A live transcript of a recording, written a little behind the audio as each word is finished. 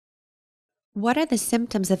What are the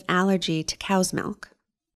symptoms of allergy to cow's milk?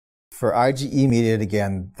 For IgE-mediated,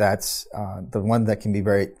 again, that's the one that can be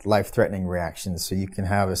very life-threatening reactions. So you can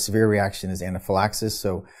have a severe reaction as anaphylaxis,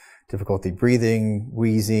 so difficulty breathing,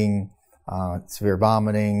 wheezing, severe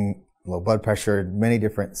vomiting, low blood pressure, many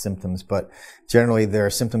different symptoms. But generally, there are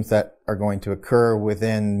symptoms that are going to occur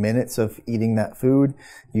within minutes of eating that food,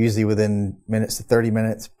 usually within minutes to 30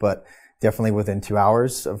 minutes, but definitely within 2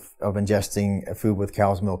 hours of ingesting a food with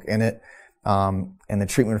cow's milk in it. And the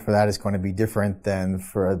treatment for that is going to be different than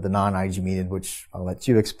for the non-IgE-mediated, which I'll let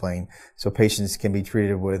you explain. So patients can be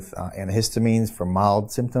treated with antihistamines for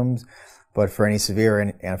mild symptoms, but for any severe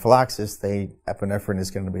anaphylaxis, epinephrine is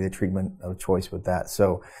going to be the treatment of choice with that.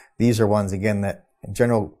 So these are ones, again, that in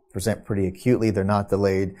general present pretty acutely. They're not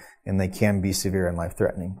delayed, and they can be severe and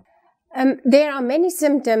life-threatening. There are many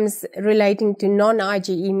symptoms relating to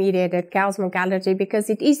non-IgE-mediated cow's milk allergy because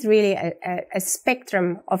it is really a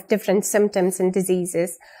spectrum of different symptoms and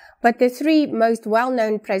diseases. But the three most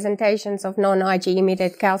well-known presentations of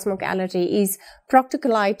non-IgE-mediated cow's milk allergy is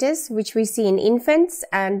proctocolitis, which we see in infants,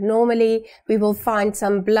 and normally we will find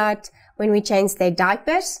some blood when we change their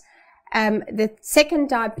diapers. The second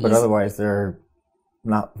type But otherwise they're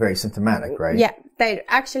not very symptomatic, right? Yeah, they're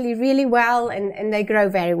actually really well and they grow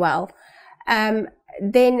very well.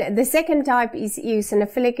 Then the second type is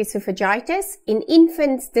eosinophilic esophagitis. In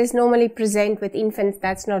infants, this normally present with infants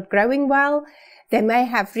that's not growing well. They may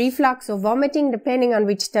have reflux or vomiting, depending on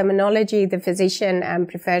which terminology the physician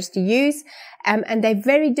prefers to use. And they're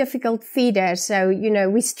very difficult feeders. So,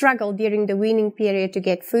 we struggle during the weaning period to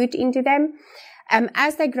get food into them.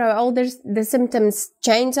 As they grow older, the symptoms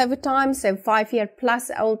change over time. So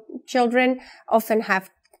 5-year-plus old children often have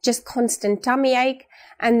just constant tummy ache.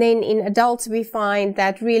 And then in adults, we find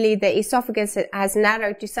that really the esophagus has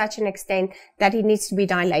narrowed to such an extent that it needs to be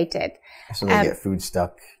dilated. So they get food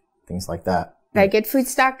stuck, things like that. They get food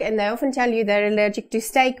stuck, and they often tell you they're allergic to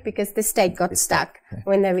steak because the steak got stuck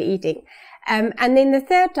when they were eating. And then the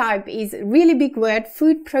third type is a really big word,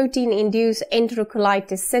 food protein-induced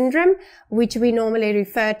enterocolitis syndrome, which we normally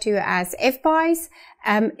refer to as FPIES.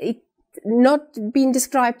 It's not been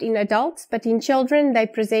described in adults, but in children, they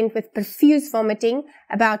present with profuse vomiting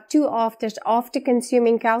about 2 hours after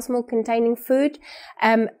consuming cow's milk containing food.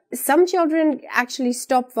 Some children actually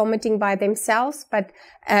stop vomiting by themselves, but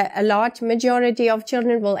a large majority of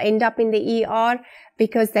children will end up in the ER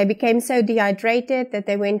because they became so dehydrated that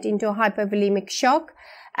they went into a hypovolemic shock.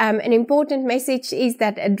 An important message is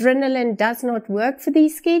that adrenaline does not work for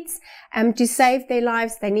these kids. To save their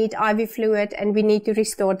lives, they need IV fluid, and we need to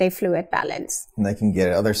restore their fluid balance. And they can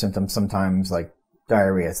get other symptoms sometimes, like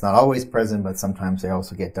diarrhea. It's not always present, but sometimes they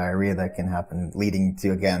also get diarrhea that can happen, leading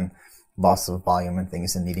to, again, loss of volume and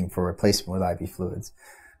things and needing for replacement with IV fluids.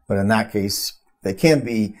 But in that case, they can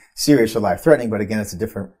be serious or life-threatening, but again, it's a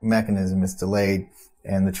different mechanism. It's delayed,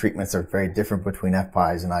 and the treatments are very different between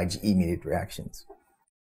FPIES and IgE-mediated reactions.